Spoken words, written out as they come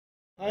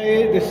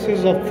Hi, this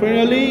is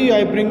finally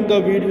I bring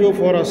the video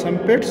for a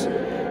sump pits.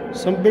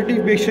 Sump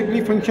pit basically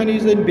function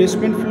is in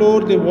basement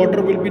floor. The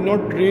water will be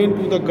not drained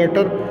to the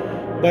gutter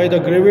by the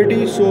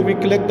gravity. So we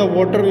collect the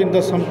water in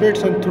the sump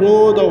pits and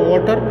throw the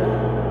water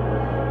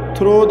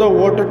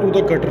to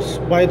the gutters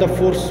by the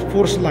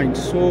force lines.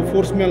 So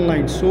force main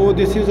lines. So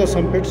this is a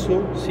sump pit.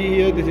 So see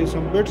here, this is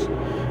sump pits.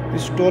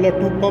 Install a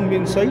 2 pump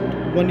inside.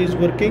 One is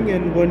working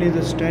and one is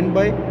a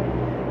standby.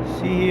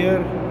 See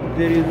here,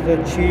 there is the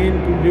chain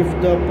to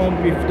lift the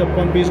pump if the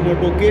pump is not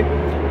okay,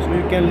 so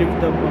you can lift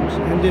the pumps.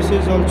 And this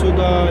is also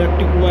the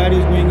electric wire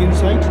is going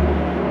inside.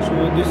 So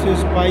this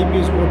is pipe,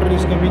 is water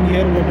is coming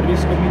here, water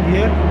is coming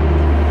here.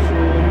 So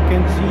you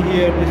can see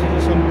here, this is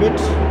a sump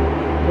pits.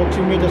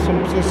 Approximately the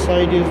sump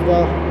side is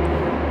the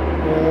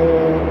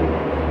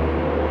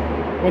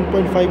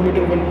 1.5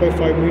 meter,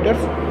 1.5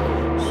 meters.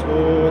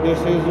 So this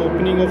is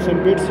opening of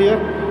sump pits here.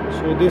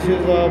 So this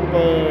is a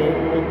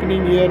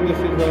opening here. This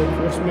is the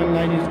force main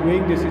line is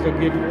going. This is a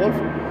gate valve,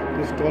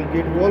 this tall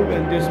gate valve,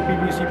 and this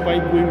PVC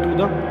pipe going to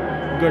the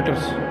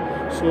gutters.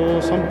 So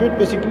sump pit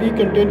basically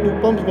contain 2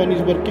 pumps. One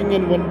is working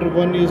and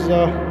one is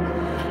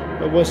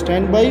was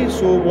standby.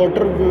 So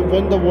water,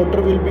 when the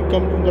water will be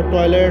come to the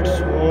toilets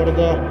or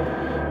the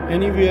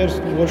anywhere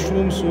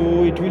washroom,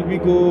 so it will be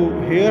go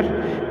here,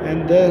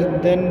 and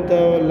then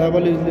the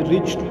level is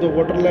reached to the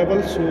water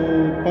level. So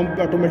pump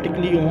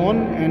automatically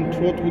on and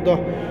throw to the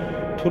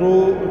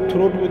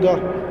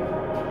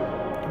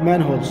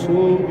manhole.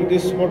 So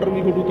this water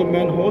will go to the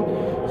manhole.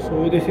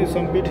 So this is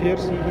sump pit here.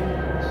 See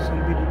here,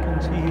 sump pit, you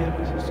can see here.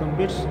 This is sump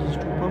pits. These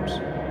 2 pumps,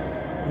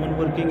 one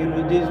working, and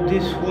with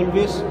this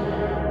always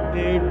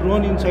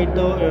drawn inside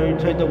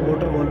the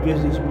water.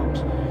 Always these pumps.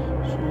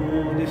 So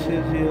this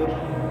is here.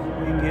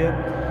 Here,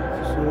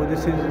 so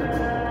this is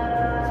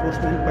force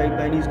main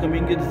pipeline is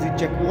coming here. This is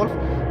check valve,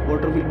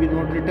 water will be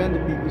not returned, the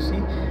PVC,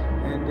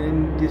 and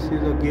then this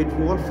is a gate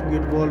valve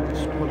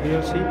stored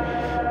here. See,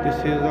 this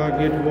is a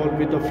gate valve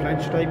with the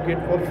flange type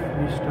gate valve.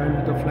 We style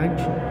with the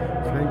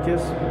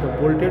flanges with the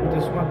bolted.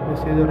 This is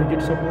the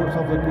rigid supports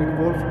of the gate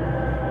valve.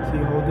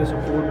 See how they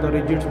support the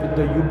rigids with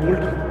the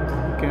U-bolt.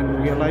 You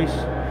can realize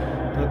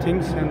the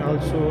things. And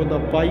also the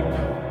pipe,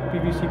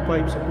 PVC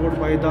pipe support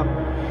by the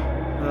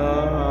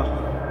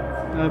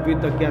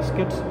with the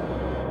gaskets.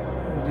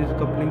 These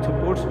coupling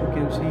supports you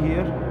can see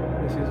here.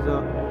 This is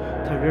the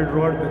threaded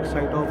rod, back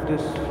side of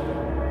this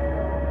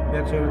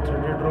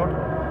threaded rod,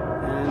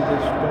 and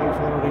this call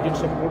for rigid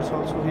supports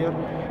also here,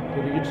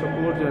 the rigid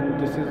support. And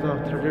this is the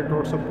threaded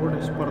rod support.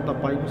 As per the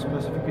pipe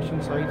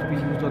specification size, we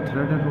use the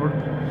threaded rod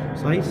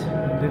size.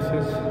 And this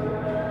is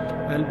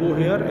elbow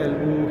here,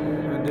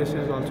 and this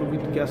is also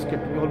with gasket.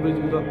 We always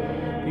use the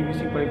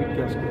PVC pipe with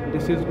gasket.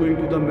 This is going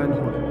to the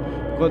manhole,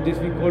 because this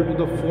we call to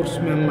the force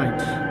main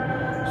lines.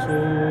 So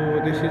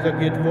this is a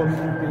gate valve,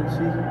 you can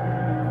see.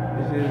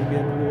 This is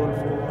gate valve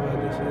for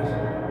this is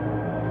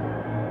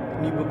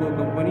Nibago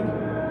company.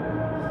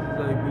 This is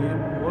the IBM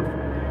valve,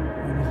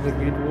 and this is the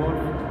gate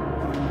valve,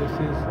 and this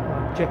is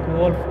check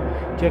valve.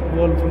 Check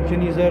valve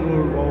function is there.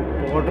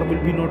 Water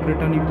will be not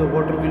returned if the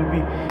water will be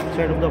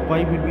side of the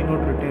pipe will be not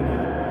returned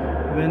here.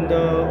 When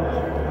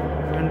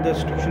the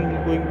instruction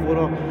will going for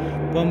a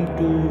pump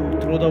to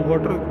throw the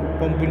water,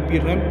 pump will be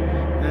run,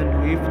 and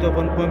if the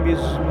one pump is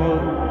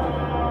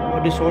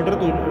disorder,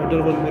 the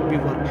other one will be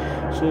work.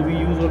 So we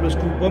use always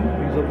 2 pump.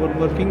 Is the one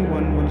working,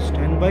 one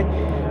standby.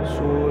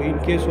 So in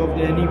case of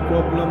any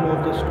problem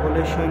of the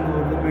installation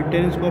or the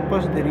maintenance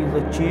purpose, there is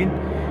a chain,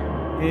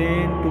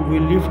 and we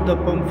lift the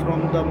pump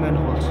from the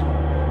manholes.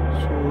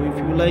 So if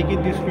you like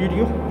this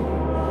video,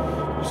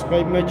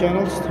 subscribe my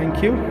channels.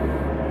 Thank you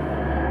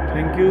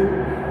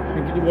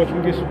for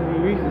watching this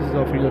movie. This is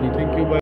Afri. Thank you. Bye.